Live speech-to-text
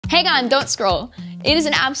Hang on, don't scroll. It is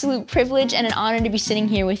an absolute privilege and an honor to be sitting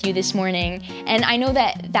here with you this morning. And I know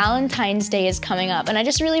that Valentine's Day is coming up, and I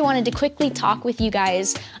just really wanted to quickly talk with you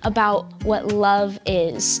guys about what love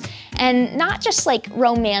is. And not just like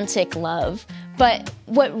romantic love, but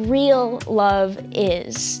what real love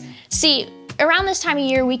is. See, around this time of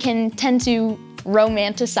year, we can tend to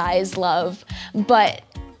romanticize love, but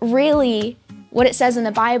really what it says in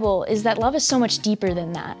the Bible is that love is so much deeper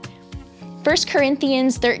than that. 1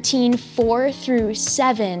 Corinthians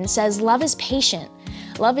 13:4-7 says, love is patient,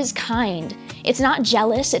 love is kind. It's not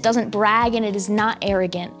jealous, it doesn't brag, and it is not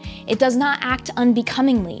arrogant. It does not act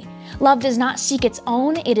unbecomingly. Love does not seek its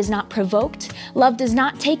own, it is not provoked. Love does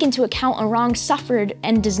not take into account a wrong suffered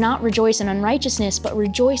and does not rejoice in unrighteousness, but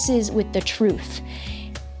rejoices with the truth.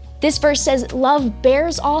 This verse says, love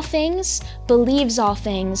bears all things, believes all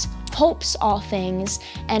things, hopes all things,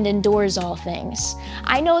 and endures all things.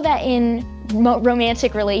 I know that in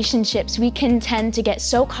romantic relationships, we can tend to get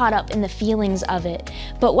so caught up in the feelings of it.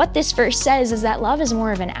 But what this verse says is that love is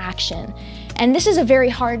more of an action. And this is a very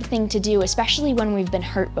hard thing to do, especially when we've been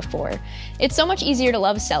hurt before. It's so much easier to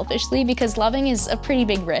love selfishly because loving is a pretty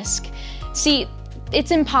big risk. See,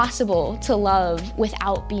 it's impossible to love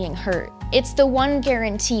without being hurt. It's the one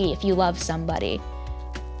guarantee if you love somebody.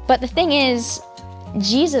 But the thing is,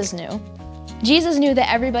 Jesus knew. Jesus knew that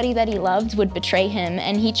everybody that he loved would betray him,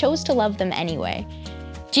 and he chose to love them anyway.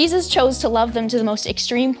 Jesus chose to love them to the most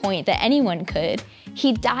extreme point that anyone could.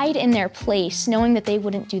 He died in their place, knowing that they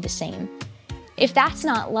wouldn't do the same. If that's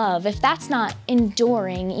not love, if that's not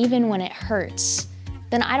enduring even when it hurts,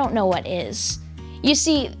 then I don't know what is. You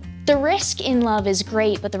see, the risk in love is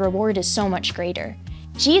great, but the reward is so much greater.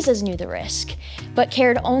 Jesus knew the risk, but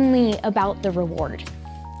cared only about the reward.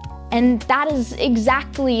 And that is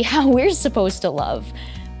exactly how we're supposed to love.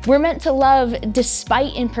 We're meant to love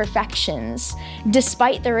despite imperfections,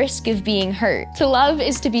 despite the risk of being hurt. To love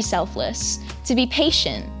is to be selfless, to be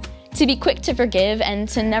patient, to be quick to forgive and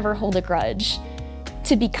to never hold a grudge,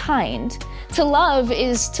 to be kind. To love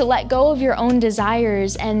is to let go of your own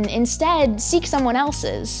desires and instead seek someone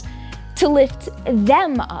else's, to lift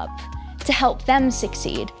them up, to help them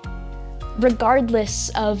succeed, regardless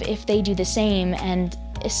of if they do the same, and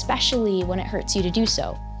especially when it hurts you to do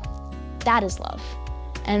so. That is love.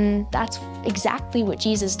 And that's exactly what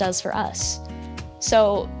Jesus does for us.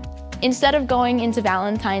 So instead of going into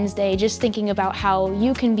Valentine's Day just thinking about how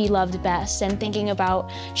you can be loved best and thinking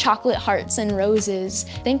about chocolate hearts and roses,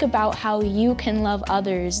 think about how you can love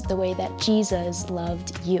others the way that Jesus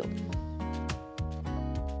loved you.